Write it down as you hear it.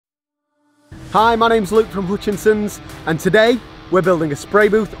Hi, my name's Luke from Hutchinson's, and today we're building a spray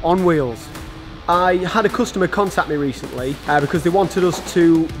booth on wheels. I had a customer contact me recently because they wanted us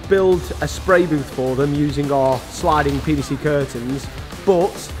to build a spray booth for them using our sliding PVC curtains,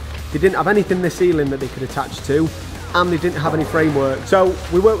 but they didn't have anything in the ceiling that they could attach to, and they didn't have any framework. So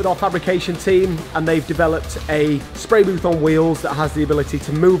we worked with our fabrication team and they've developed a spray booth on wheels that has the ability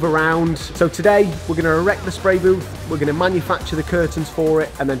to move around. So today we're going to erect the spray booth, we're going to manufacture the curtains for it,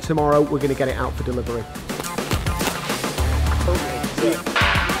 and then tomorrow we're going to get it out for delivery.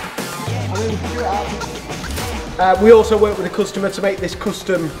 We also work with a customer to make this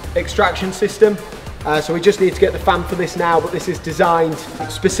custom extraction system. So we just need to get the fan for this now, but this is designed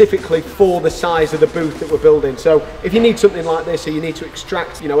specifically for the size of the booth that we're building. So if you need something like this, or you need to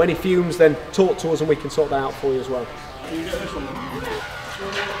extract, any fumes, then talk to us and we can sort that out for you as well. Can you get this one?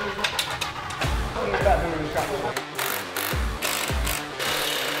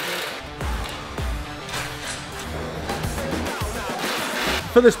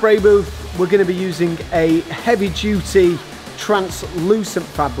 For the spray booth, we're going to be using a heavy-duty translucent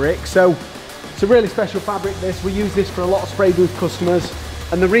fabric. So it's a really special fabric this. We use this for a lot of spray booth customers,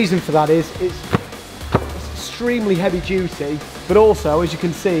 and the reason for that is it's extremely heavy duty, but also, as you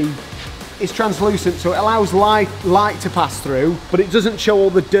can see, it's translucent, so it allows light to pass through, but it doesn't show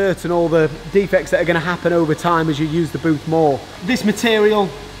all the dirt and all the defects that are going to happen over time as you use the booth more. This material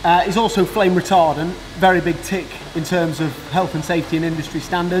is also flame retardant, very big tick in terms of health and safety and industry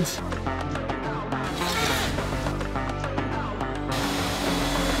standards.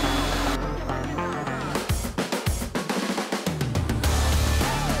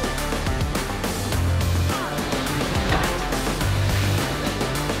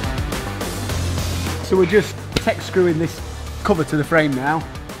 So we're just tech screwing this cover to the frame now,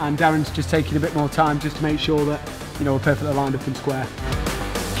 and Darren's just taking a bit more time just to make sure that we're perfectly lined up and square.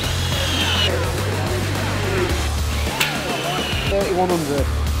 3100,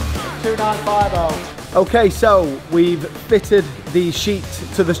 2950. Okay, so we've fitted the sheet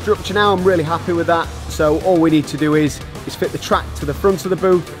to the structure now. I'm really happy with that. So all we need to do is fit the track to the front of the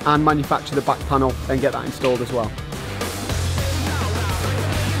booth and manufacture the back panel and get that installed as well.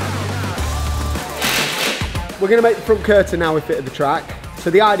 We're going to make the front curtain now we fitted the track.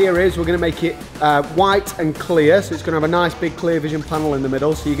 So the idea is we're going to make it white and clear, so it's going to have a nice big clear vision panel in the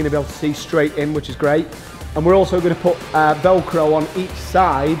middle, so you're going to be able to see straight in, which is great. And we're also going to put Velcro on each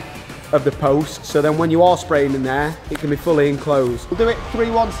side of the post, so then when you are spraying in there, it can be fully enclosed. We'll do it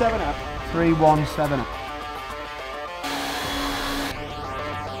 317 up. 317 up.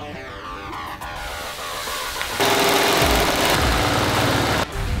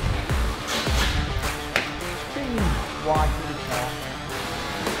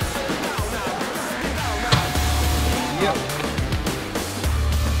 Yep.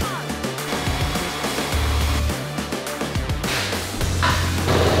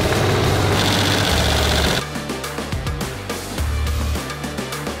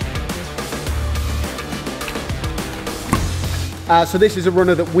 So this is a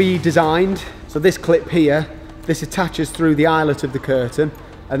runner that we designed. So this clip here, this attaches through the eyelet of the curtain,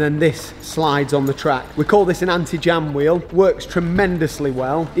 and then this slides on the track. We call this an anti-jam wheel. Works tremendously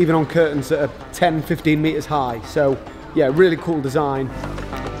well, even on curtains that are 10, 15 meters high. So yeah, really cool design.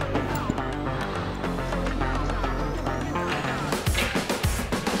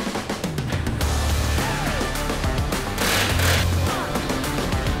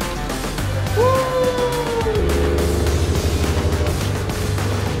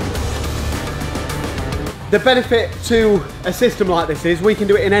 The benefit to a system like this is we can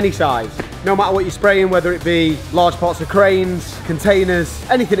do it in any size, no matter what you're spraying, whether it be large parts of cranes, containers,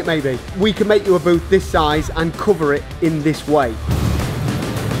 anything it may be. We can make you a booth this size and cover it in this way.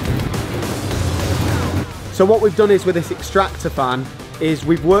 So what we've done is with this extractor fan is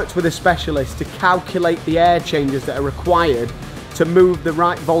we've worked with a specialist to calculate the air changes that are required to move the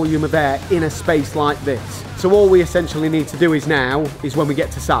right volume of air in a space like this. So all we essentially need to do is when we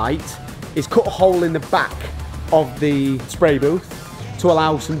get to site, is cut a hole in the back of the spray booth to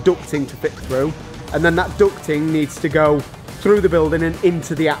allow some ducting to fit through, and then that ducting needs to go through the building and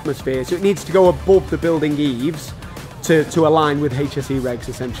into the atmosphere, so it needs to go above the building eaves to align with HSE regs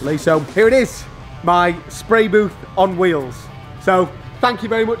essentially. So here it is, my spray booth on wheels. So thank you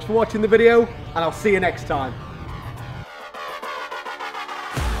very much for watching the video, and I'll see you next time.